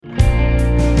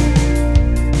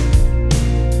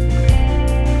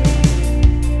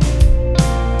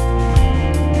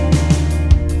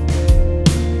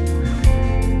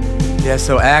Yeah,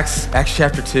 so Acts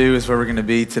chapter 2 is where we're going to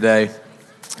be today.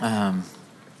 It's going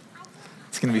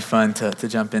to be fun to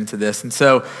jump into this. And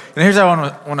so, here's how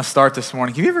I want to start this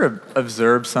morning. Have you ever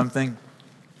observed something?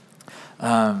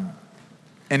 And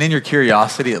in your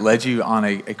curiosity, it led you on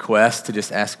a quest to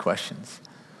just ask questions,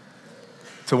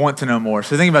 to want to know more.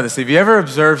 So think about this. Have you ever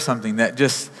observed something that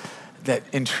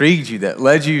intrigued you, that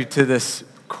led you to this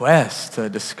quest to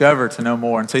discover, to know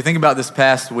more? And so you think about this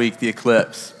past week, the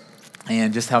eclipse,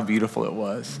 and just how beautiful it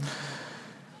was.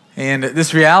 And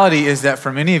this reality is that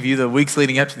for many of you, the weeks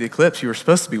leading up to the eclipse, you were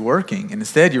supposed to be working, and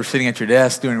instead you were sitting at your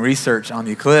desk doing research on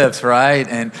the eclipse, right?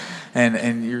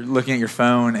 And you're looking at your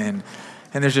phone, and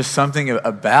there's just something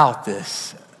about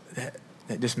this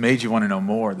that just made you want to know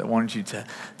more, that wanted you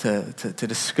to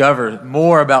discover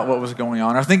more about what was going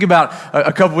on. I think about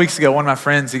a couple weeks ago, one of my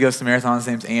friends, he goes to marathon, his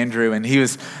name's Andrew, and he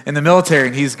was in the military,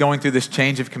 and he's going through this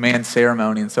change of command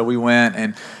ceremony. And so we went,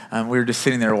 and we were just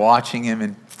sitting there watching him,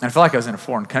 and I felt like I was in a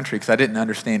foreign country because I didn't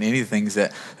understand any of the things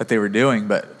that they were doing,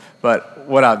 but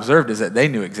what I observed is that they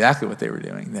knew exactly what they were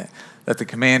doing, that the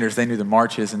commanders, they knew the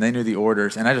marches and they knew the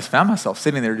orders. And I just found myself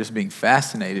sitting there just being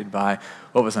fascinated by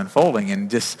what was unfolding and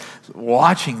just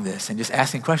watching this and just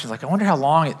asking questions like, I wonder how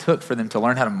long it took for them to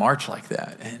learn how to march like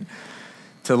that and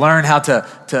to learn how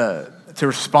to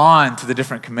respond to the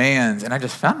different commands. And I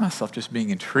just found myself just being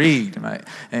intrigued. And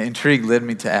intrigue led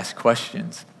me to ask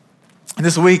questions. And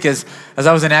this week, as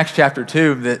I was in Acts chapter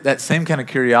 2, that same kind of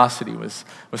curiosity was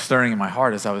stirring in my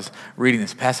heart as I was reading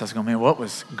this passage. I was going, man, what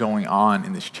was going on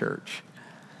in this church?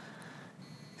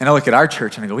 And I look at our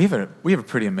church and I go, we have a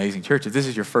pretty amazing church. If this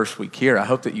is your first week here, I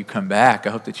hope that you come back.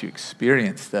 I hope that you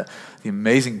experience the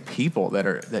amazing people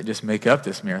that just make up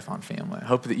this Marathon family. I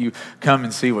hope that you come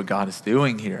and see what God is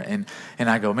doing here. And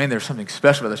I go, man, there's something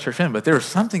special about this church family. But there was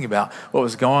something about what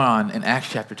was going on in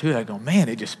Acts chapter 2 that I go, man,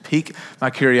 it just piqued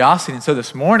my curiosity. And so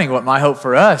this morning, what my hope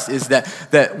for us is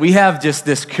that we have just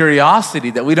this curiosity,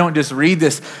 that we don't just read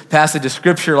this passage of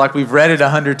scripture like we've read it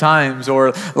 100 times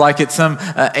or like it's some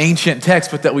ancient text,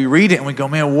 but that we read it and we go,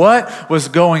 man, what was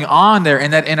going on there?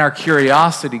 And that in our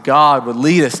curiosity, God would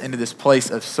lead us into this place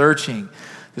of searching,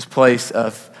 this place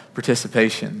of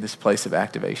participation, this place of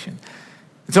activation.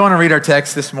 And so I want to read our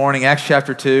text this morning, Acts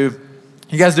chapter 2.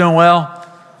 You guys doing well?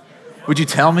 Would you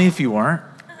tell me if you weren't?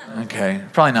 Okay,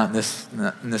 probably not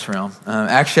in this realm.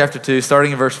 Acts chapter 2,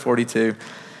 starting in verse 42.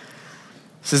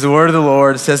 This is the word of the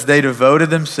Lord. It says, they devoted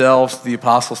themselves to the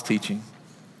apostles' teaching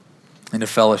and to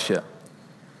fellowship,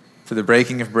 to the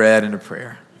breaking of bread and to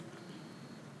prayer.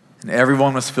 And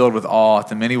everyone was filled with awe at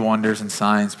the many wonders and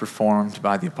signs performed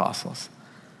by the apostles.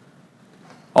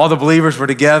 All the believers were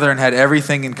together and had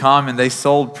everything in common. They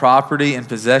sold property and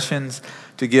possessions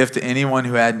to give to anyone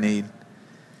who had need.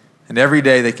 And every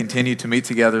day they continued to meet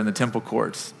together in the temple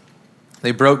courts.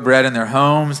 They broke bread in their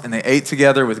homes and they ate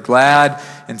together with glad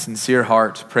and sincere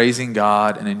hearts, praising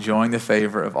God and enjoying the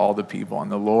favor of all the people.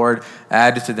 And the Lord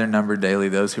added to their number daily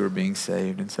those who were being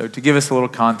saved. And so to give us a little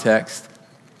context,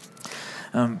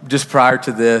 just prior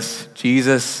to this,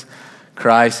 Jesus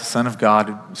Christ, the Son of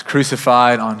God, was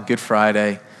crucified on Good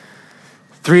Friday.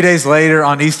 3 days later,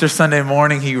 on Easter Sunday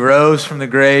morning, he rose from the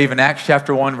grave. And Acts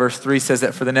chapter 1, verse 3 says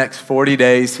that for the next 40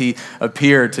 days, he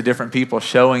appeared to different people,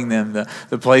 showing them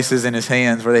the places in his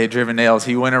hands where they had driven nails.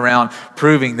 He went around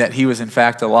proving that he was in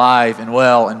fact alive and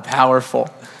well and powerful.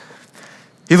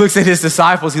 He looks at his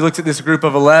disciples, he looks at this group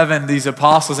of 11, these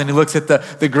apostles, and he looks at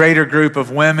the greater group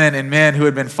of women and men who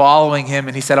had been following him,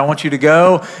 and he said, I want you to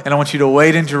go, and I want you to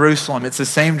wait in Jerusalem. It's the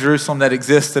same Jerusalem that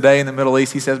exists today in the Middle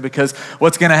East, he says, because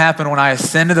what's going to happen when I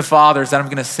ascend to the Father is that I'm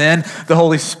going to send the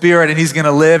Holy Spirit, and he's going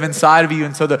to live inside of you.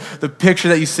 And so the picture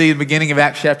that you see in the beginning of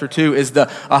Acts chapter 2 is the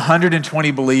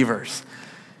 120 believers.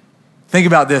 Think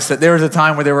about this, that there was a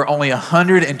time where there were only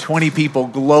 120 people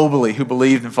globally who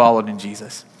believed and followed in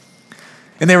Jesus.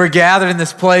 And they were gathered in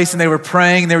this place and they were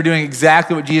praying and they were doing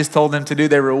exactly what Jesus told them to do.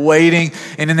 They were waiting.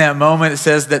 And in that moment, it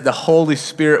says that the Holy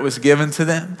Spirit was given to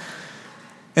them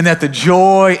and that the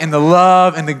joy and the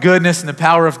love and the goodness and the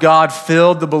power of God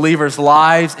filled the believers'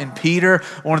 lives. And Peter,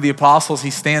 one of the apostles,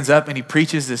 he stands up and he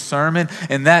preaches this sermon.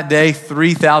 And that day,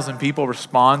 3,000 people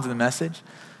respond to the message.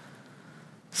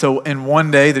 So in one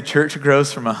day, the church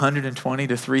grows from 120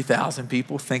 to 3,000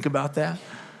 people. Think about that.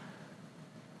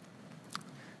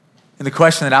 And the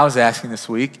question that I was asking this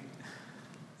week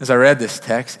as I read this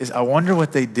text is, I wonder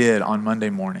what they did on Monday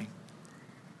morning.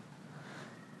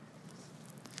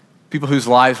 People whose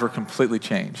lives were completely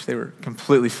changed. They were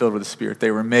completely filled with the Spirit.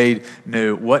 They were made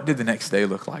new. What did the next day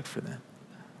look like for them?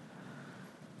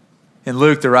 And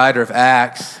Luke, the writer of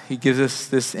Acts, he gives us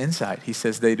this insight. He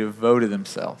says they devoted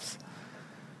themselves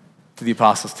to the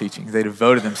apostles' teaching. They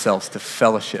devoted themselves to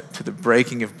fellowship, to the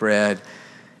breaking of bread,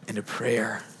 and to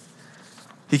prayer.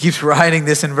 He keeps writing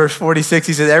this in verse 46.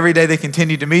 He says, every day they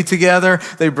continued to meet together.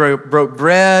 They broke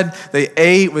bread. They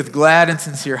ate with glad and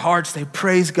sincere hearts. They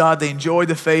praised God. They enjoyed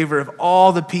the favor of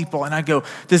all the people. And I go,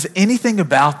 does anything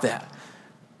about that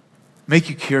make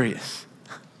you curious?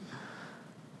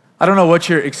 I don't know what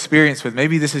your experience with.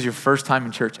 Maybe this is your first time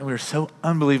in church, and we are so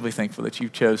unbelievably thankful that you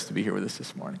chose to be here with us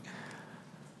this morning.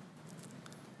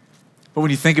 But when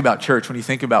you think about church, when you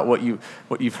think about what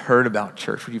you've heard about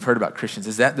church, what you've heard about Christians,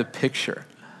 is that the picture?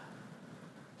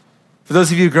 For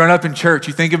those of you who've grown up in church,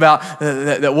 you think about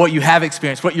that what you have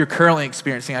experienced, what you're currently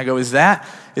experiencing. I go, is that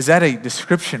a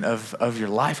description of your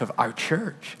life, of our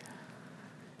church?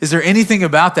 Is there anything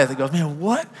about that goes, man,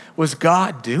 what was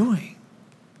God doing?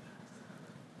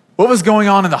 What was going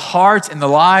on in the hearts and the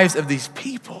lives of these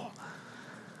people?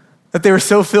 That they were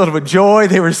so filled with joy,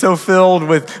 they were so filled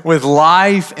with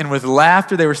life and with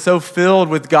laughter, they were so filled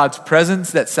with God's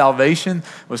presence that salvation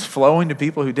was flowing to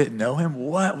people who didn't know him.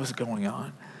 What was going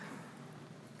on?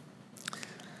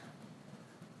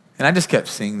 And I just kept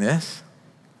seeing this.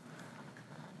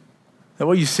 That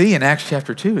what you see in Acts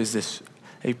chapter 2 is this,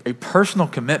 a personal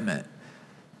commitment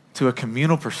to a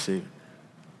communal pursuit.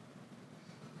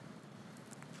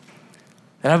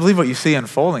 And I believe what you see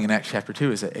unfolding in Acts chapter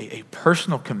 2 is a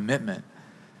personal commitment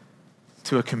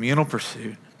to a communal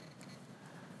pursuit.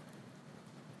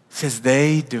 It says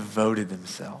they devoted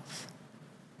themselves.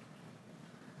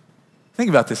 Think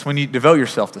about this. When you devote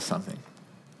yourself to something,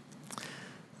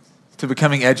 to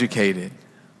becoming educated,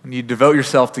 when you devote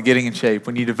yourself to getting in shape,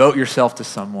 when you devote yourself to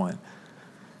someone,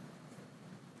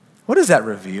 what does that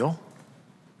reveal?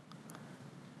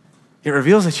 It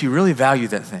reveals that you really value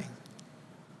that thing.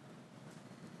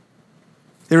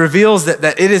 It reveals that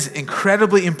it is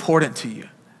incredibly important to you.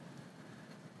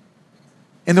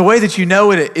 And the way that you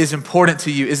know it is important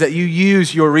to you is that you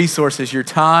use your resources, your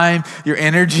time, your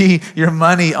energy, your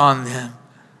money on them.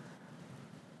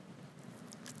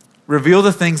 Reveal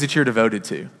the things that you're devoted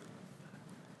to,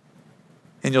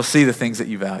 and you'll see the things that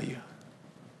you value.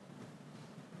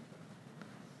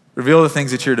 Reveal the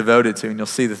things that you're devoted to, and you'll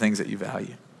see the things that you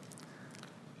value.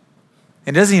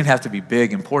 It doesn't even have to be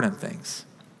big, important things.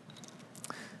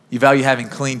 You value having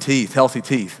clean teeth, healthy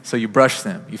teeth, so you brush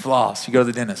them, you floss, you go to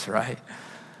the dentist, right?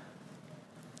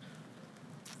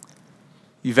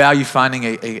 You value finding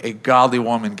a godly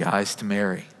woman, guys, to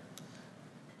marry.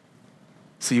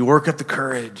 So you work up the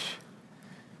courage,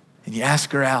 and you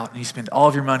ask her out, and you spend all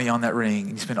of your money on that ring,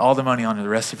 and you spend all the money on her the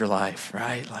rest of your life,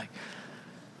 right? Like,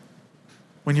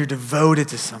 when you're devoted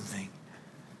to something,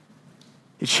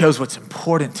 it shows what's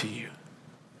important to you.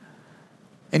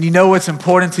 And you know what's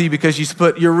important to you because you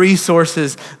put your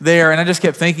resources there. And I just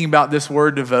kept thinking about this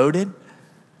word devoted.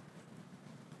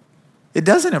 It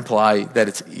doesn't imply that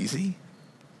it's easy,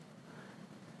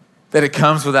 that it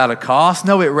comes without a cost.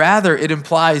 No, it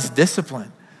implies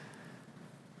discipline,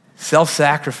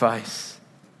 self-sacrifice,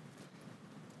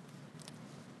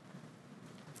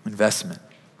 investment.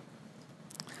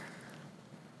 It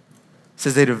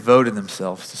says they devoted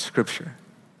themselves to Scripture,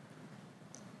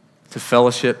 to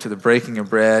fellowship, to the breaking of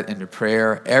bread, and to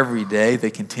prayer. Every day they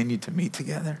continued to meet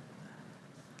together.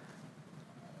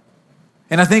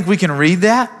 And I think we can read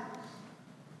that.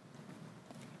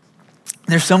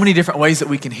 There's so many different ways that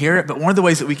we can hear it, but one of the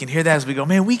ways that we can hear that is we go,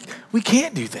 man, we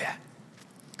can't do that.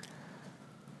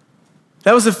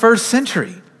 That was the first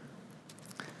century.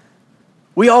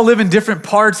 We all live in different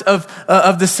parts of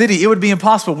the city. It would be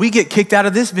impossible. We get kicked out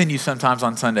of this venue sometimes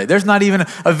on Sunday. There's not even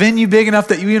a venue big enough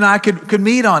that you and I could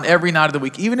meet on every night of the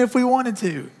week, even if we wanted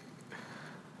to.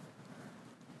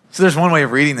 So there's one way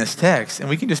of reading this text, and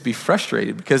we can just be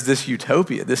frustrated because this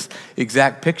utopia, this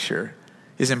exact picture,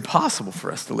 is impossible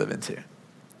for us to live into.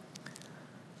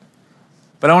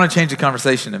 But I want to change the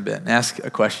conversation a bit and ask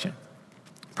a question,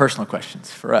 personal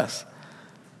questions for us.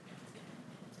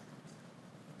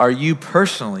 Are you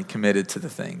personally committed to the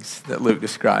things that Luke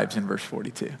describes in verse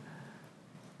 42?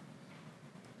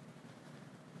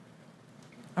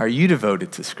 Are you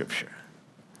devoted to Scripture?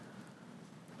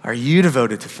 Are you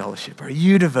devoted to fellowship? Are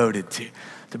you devoted to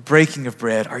the breaking of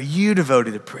bread? Are you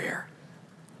devoted to prayer?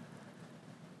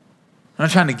 I'm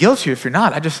not trying to guilt you if you're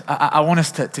not. I want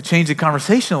us to change the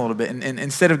conversation a little bit. And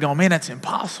instead of going, man, that's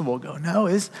impossible, go, no,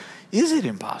 is it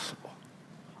impossible?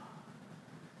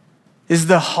 Is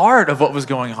the heart of what was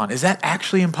going on, is that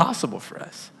actually impossible for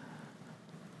us?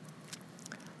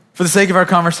 For the sake of our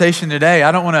conversation today,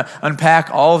 I don't want to unpack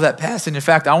all of that passage. In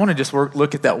fact, I want to just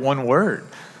look at that one word,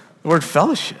 the word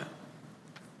fellowship.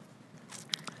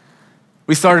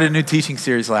 We started a new teaching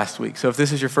series last week. So if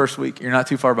this is your first week, you're not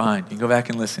too far behind. You can go back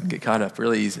and listen, get caught up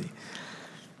really easy.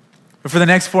 But for the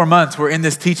next 4 months, we're in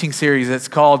this teaching series that's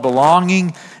called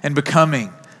Belonging and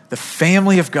Becoming, the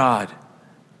Family of God.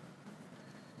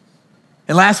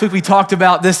 And last week we talked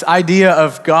about this idea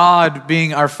of God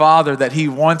being our Father, that he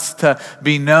wants to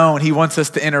be known. He wants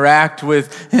us to interact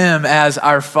with him as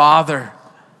our Father.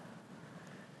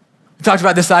 We talked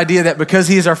about this idea that because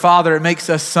he is our Father, it makes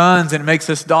us sons and it makes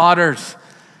us daughters.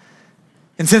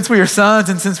 And since we are sons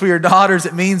and since we are daughters,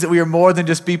 it means that we are more than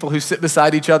just people who sit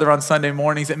beside each other on Sunday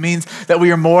mornings. It means that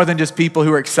we are more than just people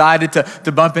who are excited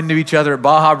to bump into each other at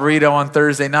Baja Burrito on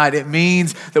Thursday night. It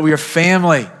means that we are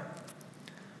family.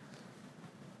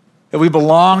 That we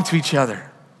belong to each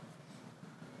other.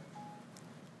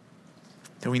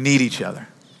 That we need each other.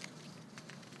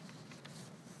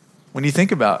 When you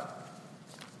think about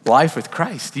life with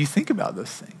Christ, do you think about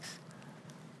those things?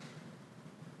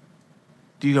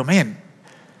 Do you go, man,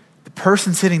 the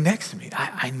person sitting next to me,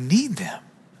 I need them.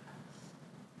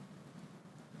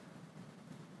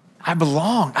 I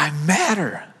belong, I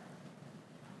matter.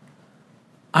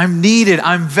 I'm needed,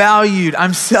 I'm valued,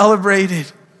 I'm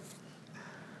celebrated.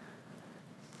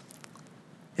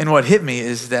 And what hit me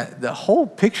is that the whole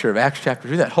picture of Acts chapter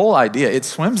 2, that whole idea, it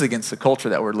swims against the culture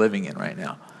that we're living in right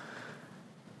now.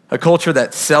 A culture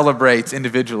that celebrates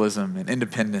individualism and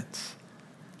independence.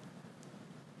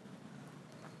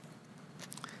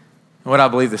 And what I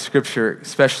believe the scripture,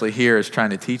 especially here, is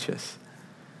trying to teach us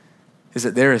is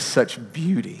that there is such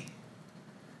beauty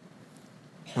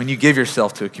when you give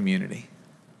yourself to a community.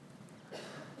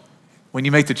 When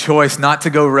you make the choice not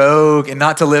to go rogue and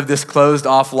not to live this closed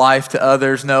off life to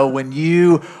others. No, when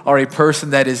you are a person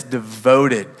that is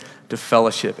devoted to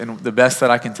fellowship. And the best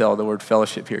that I can tell, the word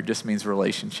fellowship here just means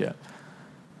relationship.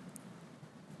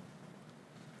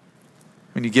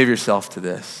 When you give yourself to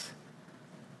this,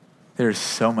 there is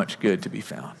so much good to be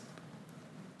found.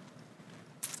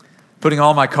 Putting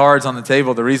all my cards on the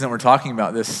table, the reason we're talking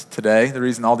about this today, the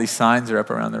reason all these signs are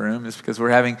up around the room is because we're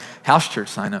having house church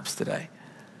signups today.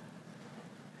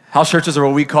 House churches are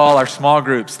what we call our small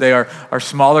groups. They are our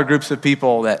smaller groups of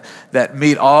people that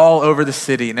meet all over the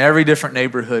city in every different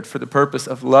neighborhood for the purpose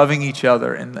of loving each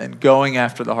other and going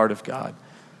after the heart of God.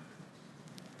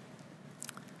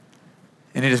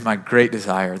 And it is my great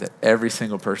desire that every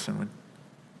single person would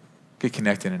get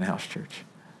connected in a house church.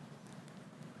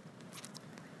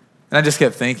 And I just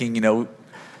kept thinking,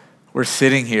 we're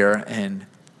sitting here and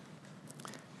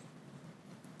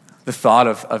the thought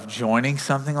of joining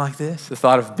something like this, the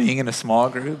thought of being in a small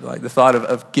group, like the thought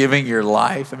of giving your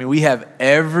life. I mean, we have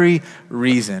every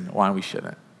reason why we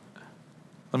shouldn't.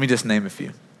 Let me just name a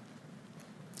few.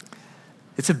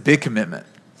 It's a big commitment.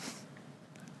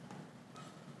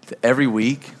 To every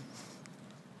week.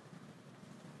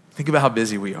 Think about how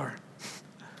busy we are.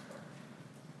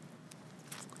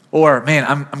 Or, man,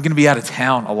 I'm going to be out of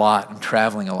town a lot. I'm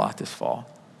traveling a lot this fall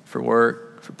for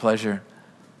work, for pleasure.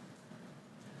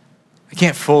 I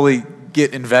can't fully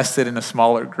get invested in a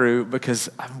smaller group because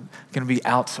I'm going to be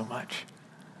out so much.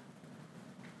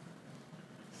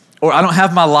 Or I don't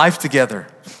have my life together.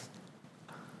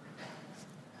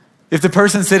 If the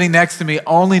person sitting next to me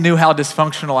only knew how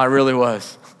dysfunctional I really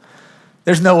was,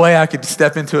 there's no way I could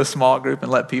step into a small group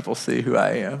and let people see who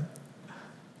I am.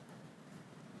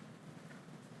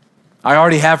 I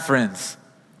already have friends.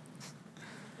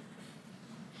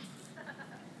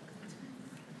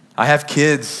 I have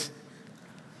kids.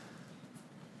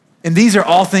 And these are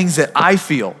all things that I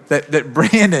feel, that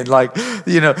Brandon,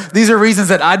 these are reasons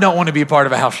that I don't want to be a part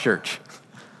of a house church.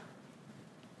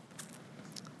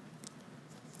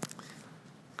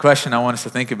 Question I want us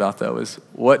to think about, though, is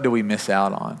what do we miss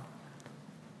out on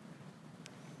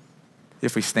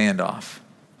if we stand off,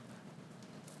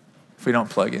 if we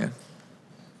don't plug in?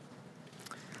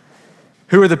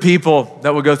 Who are the people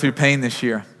that will go through pain this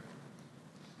year?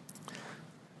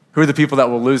 Who are the people that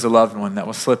will lose a loved one, that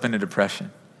will slip into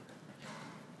depression,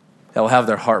 that will have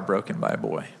their heart broken by a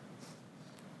boy?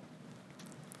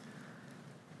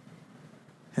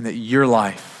 And that your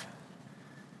life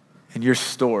and your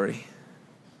story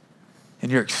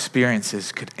and your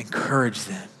experiences could encourage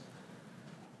them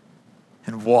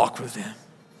and walk with them.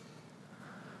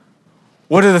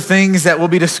 What are the things that will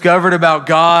be discovered about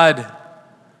God,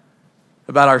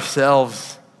 about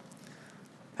ourselves,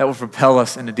 that will propel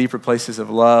us into deeper places of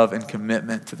love and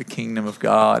commitment to the kingdom of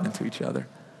God and to each other?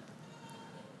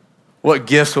 What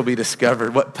gifts will be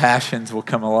discovered? What passions will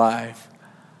come alive?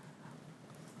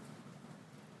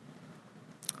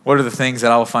 What are the things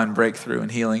that I will find breakthrough and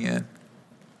healing in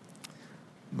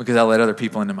because I let other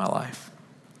people into my life?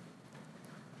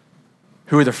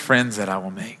 Who are the friends that I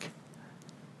will make?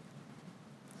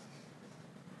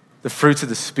 the fruits of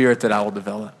the Spirit that I will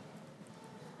develop,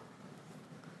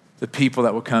 the people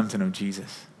that will come to know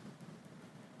Jesus.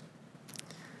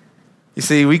 You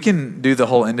see, we can do the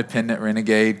whole independent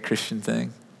renegade Christian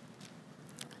thing,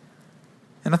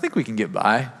 and I think we can get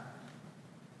by.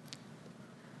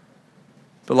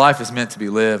 But life is meant to be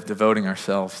lived, devoting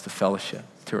ourselves to fellowship,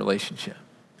 to relationship.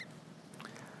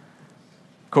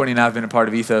 Courtney and I have been a part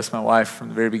of Ethos, my wife, from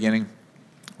the very beginning.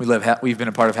 We've been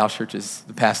a part of house churches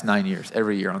the past 9 years,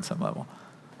 every year on some level.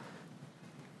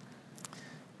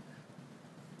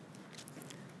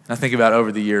 And I think about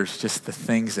over the years, just the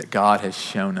things that God has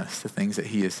shown us, the things that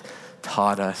he has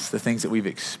taught us, the things that we've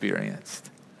experienced.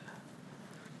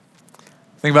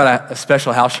 Think about a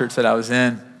special house church that I was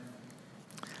in.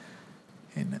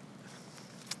 And a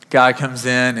guy comes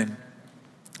in and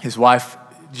his wife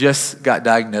just got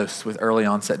diagnosed with early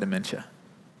onset dementia.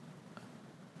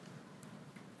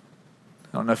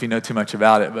 I don't know if you know too much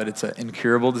about it, but it's an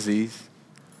incurable disease.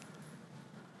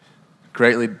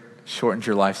 Greatly shortens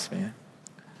your lifespan.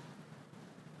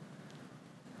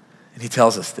 And he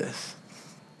tells us this.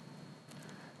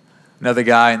 Another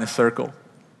guy in the circle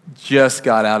just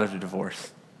got out of a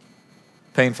divorce.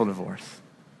 Painful divorce.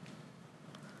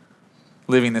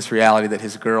 Living this reality that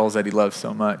his girls that he loves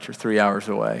so much are 3 hours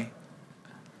away.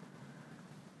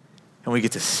 And we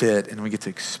get to sit and we get to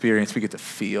experience, we get to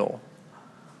feel.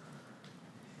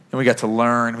 And we get to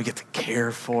learn, we get to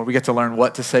care for, we get to learn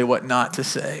what to say, what not to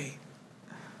say.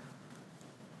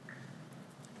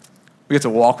 We get to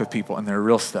walk with people and their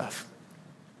real stuff.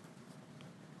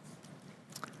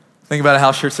 Think about a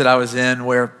house church that I was in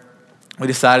where we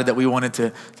decided that we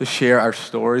wanted to share our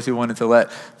stories. We wanted to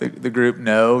let the group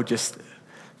know just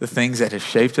the things that have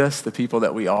shaped us, the people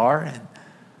that we are. And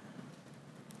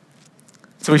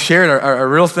so we shared our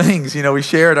real things. You know, we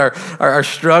shared our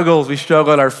struggles. We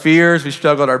struggled our fears. We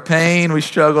struggled our pain. We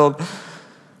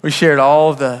shared all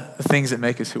of the things that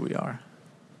make us who we are.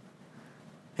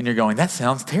 And you're going, that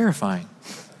sounds terrifying.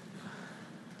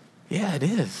 Yeah, it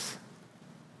is.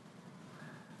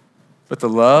 But the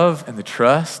love and the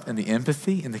trust and the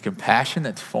empathy and the compassion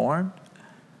that's formed,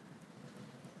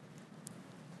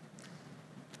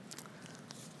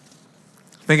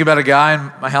 think about a guy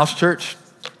in my house church.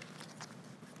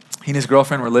 He and his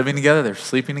girlfriend were living together. They're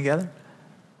sleeping together.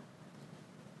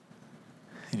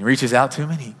 And he reaches out to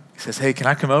him and he says, hey, can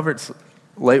I come over? It's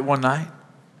late one night.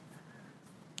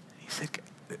 He said,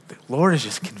 the Lord is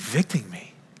just convicting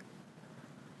me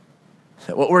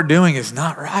that what we're doing is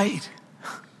not right.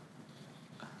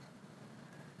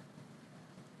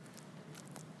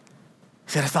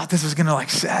 He said, I thought this was going to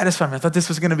satisfy me. I thought this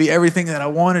was going to be everything that I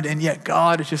wanted. And yet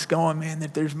God is just going, man,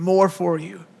 that there's more for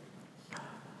you.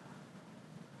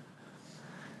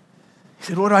 He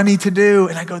said, what do I need to do?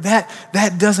 And I go, that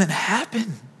doesn't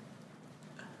happen.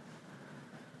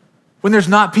 When there's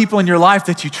not people in your life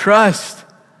that you trust.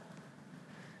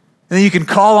 And then you can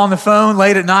call on the phone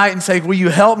late at night and say, will you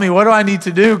help me? What do I need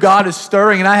to do? God is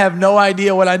stirring and I have no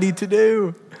idea what I need to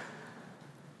do.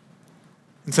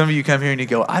 And some of you come here and you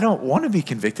go, I don't want to be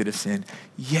convicted of sin.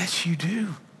 Yes, you do.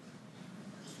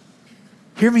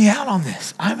 Hear me out on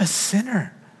this. I'm a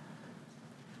sinner.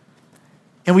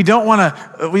 And we don't want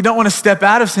to step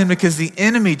out of sin because the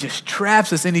enemy just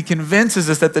traps us and he convinces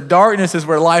us that the darkness is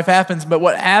where life happens. But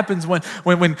what happens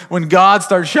when God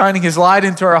starts shining his light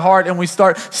into our heart and we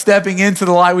start stepping into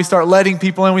the light, we start letting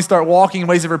people in, we start walking in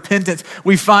ways of repentance,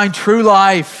 we find true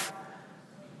life.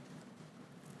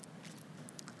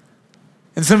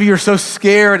 And some of you are so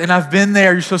scared, and I've been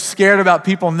there, you're so scared about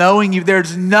people knowing you.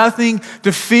 There's nothing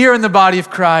to fear in the body of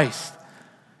Christ.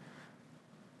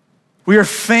 We are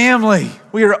family.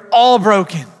 We are all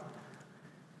broken.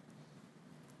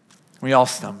 We all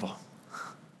stumble.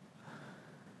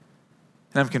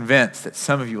 And I'm convinced that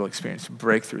some of you will experience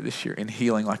breakthrough this year in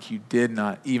healing like you did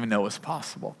not even know was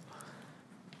possible.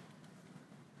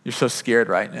 You're so scared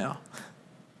right now.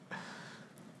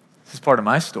 This is part of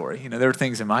my story. You know, there were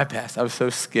things in my past I was so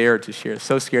scared to share,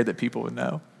 so scared that people would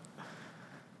know.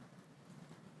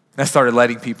 And I started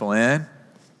letting people in.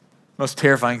 Most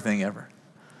terrifying thing ever.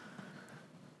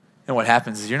 And what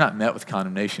happens is you're not met with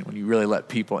condemnation when you really let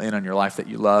people in on your life that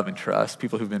you love and trust,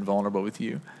 people who've been vulnerable with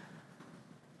you.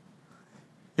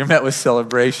 You're met with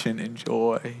celebration and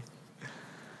joy.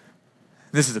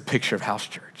 This is a picture of house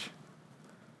church.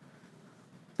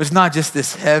 It's not just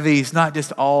this heavy, it's not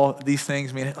just all these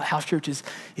things. I mean, house church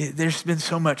there's been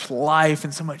so much life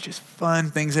and so much just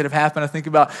fun things that have happened. I think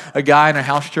about a guy in our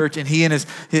house church and he and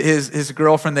his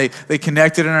girlfriend, they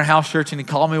connected in our house church and he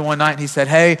called me one night and he said,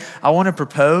 hey, I want to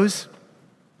propose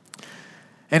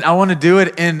and I want to do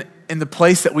it in the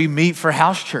place that we meet for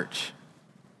house church.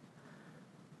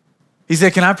 He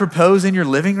said, can I propose in your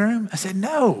living room? I said,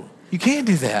 no, you can't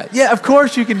do that. Yeah, of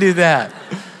course you can do that.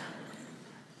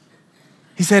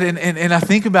 He said, and I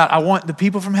think about, I want the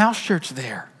people from house church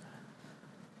there.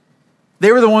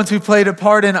 They were the ones who played a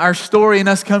part in our story and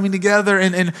us coming together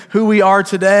and who we are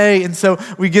today. And so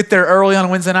we get there early on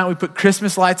Wednesday night. We put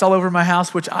Christmas lights all over my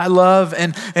house, which I love.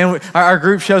 And our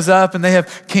group shows up and they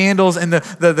have candles. And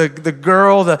the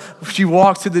girl, she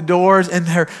walks through the doors and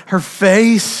her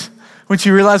face when she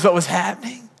realized what was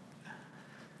happening.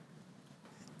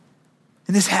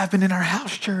 And this happened in our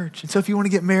house church. And so if you want to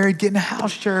get married, get in a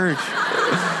house church.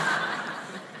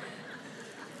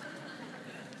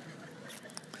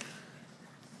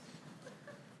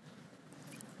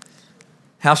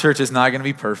 House church is not going to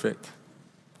be perfect.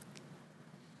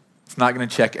 It's not going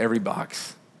to check every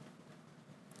box.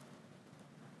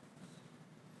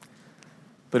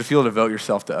 But if you'll devote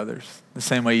yourself to others, the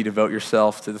same way you devote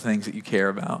yourself to the things that you care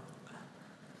about,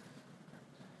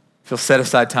 if you'll set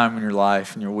aside time in your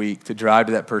life and your week to drive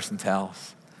to that person's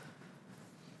house,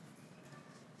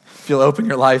 if you'll open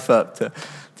your life up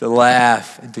to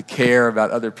laugh and to care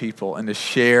about other people and to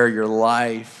share your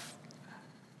life,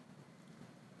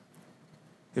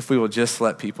 if we will just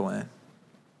let people in.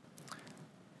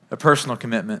 A personal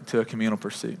commitment to a communal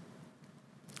pursuit.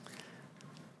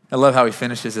 I love how he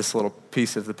finishes this little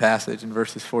piece of the passage in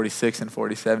verses 46 and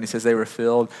 47. He says, they were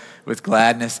filled with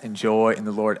gladness and joy, and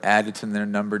the Lord added to their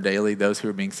number daily those who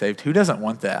were being saved. Who doesn't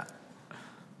want that?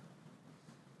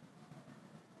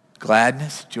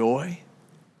 Gladness, joy,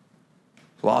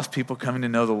 lost people coming to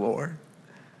know the Lord.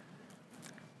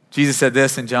 Jesus said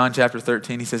this in John chapter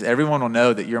 13. He says, everyone will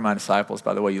know that you're my disciples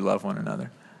by the way you love one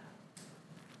another.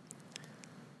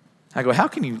 I go, how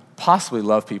can you possibly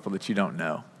love people that you don't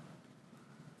know?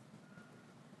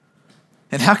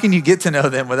 And how can you get to know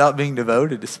them without being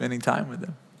devoted to spending time with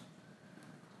them?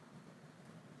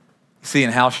 You see,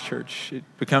 in house church, it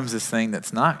becomes this thing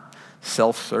that's not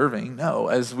self-serving. No,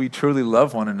 as we truly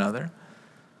love one another,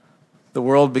 the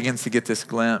world begins to get this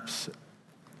glimpse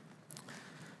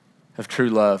of true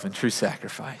love and true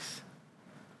sacrifice.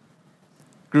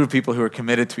 A group of people who are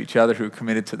committed to each other, who are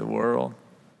committed to the world.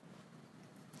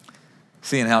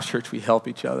 See, in house church, we help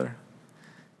each other.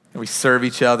 And we serve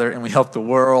each other, and we help the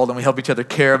world, and we help each other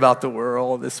care about the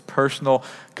world. This personal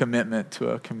commitment to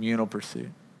a communal pursuit.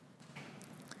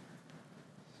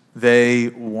 They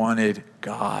wanted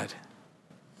God.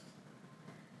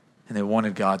 And they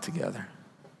wanted God together.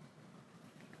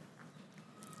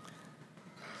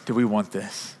 Do we want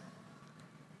this?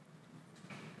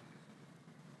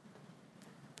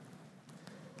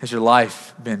 Has your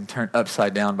life been turned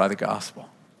upside down by the gospel?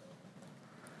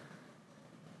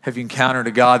 Have you encountered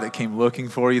a God that came looking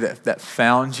for you, that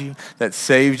found you, that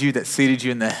saved you, that seated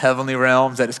you in the heavenly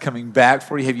realms, that is coming back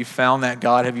for you? Have you found that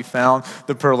God? Have you found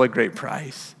the pearl of great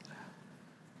price?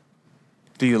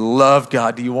 Do you love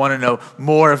God? Do you want to know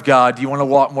more of God? Do you want to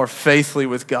walk more faithfully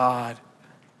with God?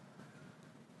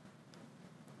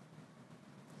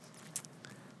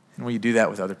 And will you do that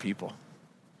with other people?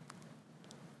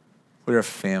 We're a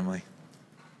family.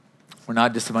 We're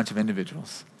not just a bunch of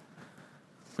individuals.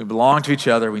 We belong to each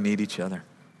other. We need each other.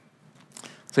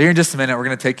 So here in just a minute, we're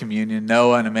going to take communion.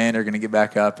 Noah and Amanda are going to get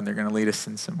back up, and they're going to lead us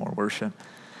in some more worship.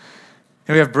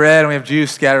 And we have bread and we have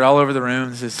juice scattered all over the room.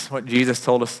 This is what Jesus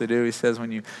told us to do. He says,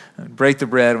 when you break the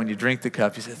bread, when you drink the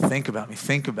cup, he said, think about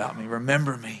me,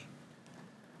 remember me.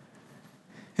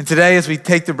 And today, as we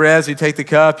take the bread, as we take the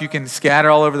cup, you can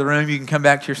scatter all over the room. You can come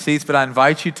back to your seats, but I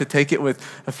invite you to take it with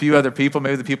a few other people,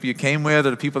 maybe the people you came with or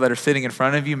the people that are sitting in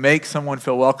front of you. Make someone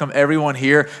feel welcome. Everyone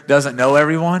here doesn't know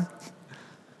everyone.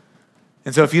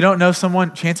 And so if you don't know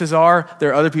someone, chances are there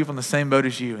are other people in the same boat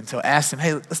as you. And so ask them,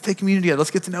 hey, let's take communion together.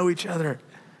 Let's get to know each other.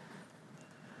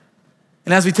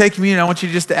 And as we take communion, I want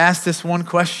you just to ask this one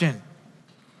question.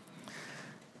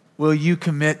 Will you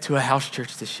commit to a house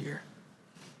church this year?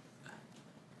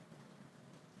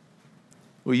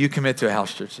 Will you commit to a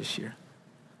house church this year?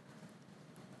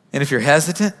 And if you're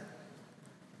hesitant,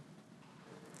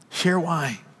 share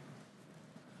why.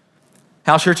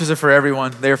 House churches are for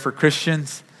everyone. They're for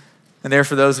Christians, and they're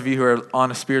for those of you who are on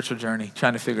a spiritual journey,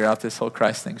 trying to figure out this whole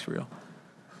Christ thing's real.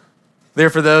 They're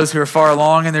for those who are far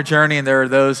along in their journey, and they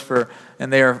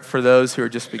are for those who are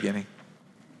just beginning.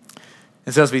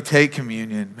 And so as we take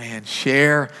communion, man,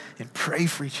 share and pray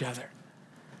for each other.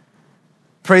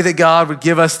 Pray that God would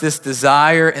give us this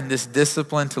desire and this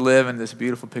discipline to live in this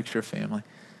beautiful picture of family.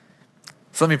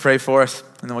 So let me pray for us,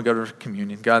 and then we'll go to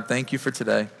communion. God, thank you for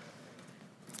today.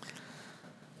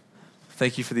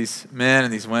 Thank you for these men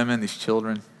and these women, these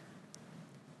children.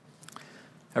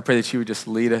 I pray that you would just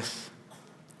lead us,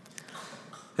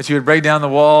 that you would break down the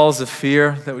walls of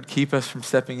fear that would keep us from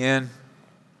stepping in.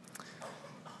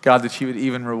 God, that you would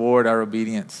even reward our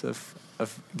obedience of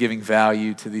giving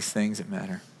value to these things that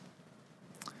matter.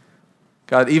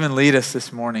 God, even lead us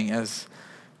this morning as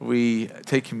we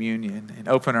take communion and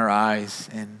open our eyes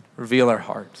and reveal our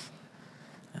hearts.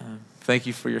 Thank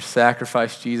you for your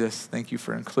sacrifice, Jesus. Thank you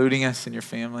for including us in your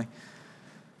family.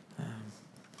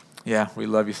 We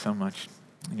love you so much.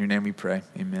 In your name we pray.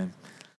 Amen.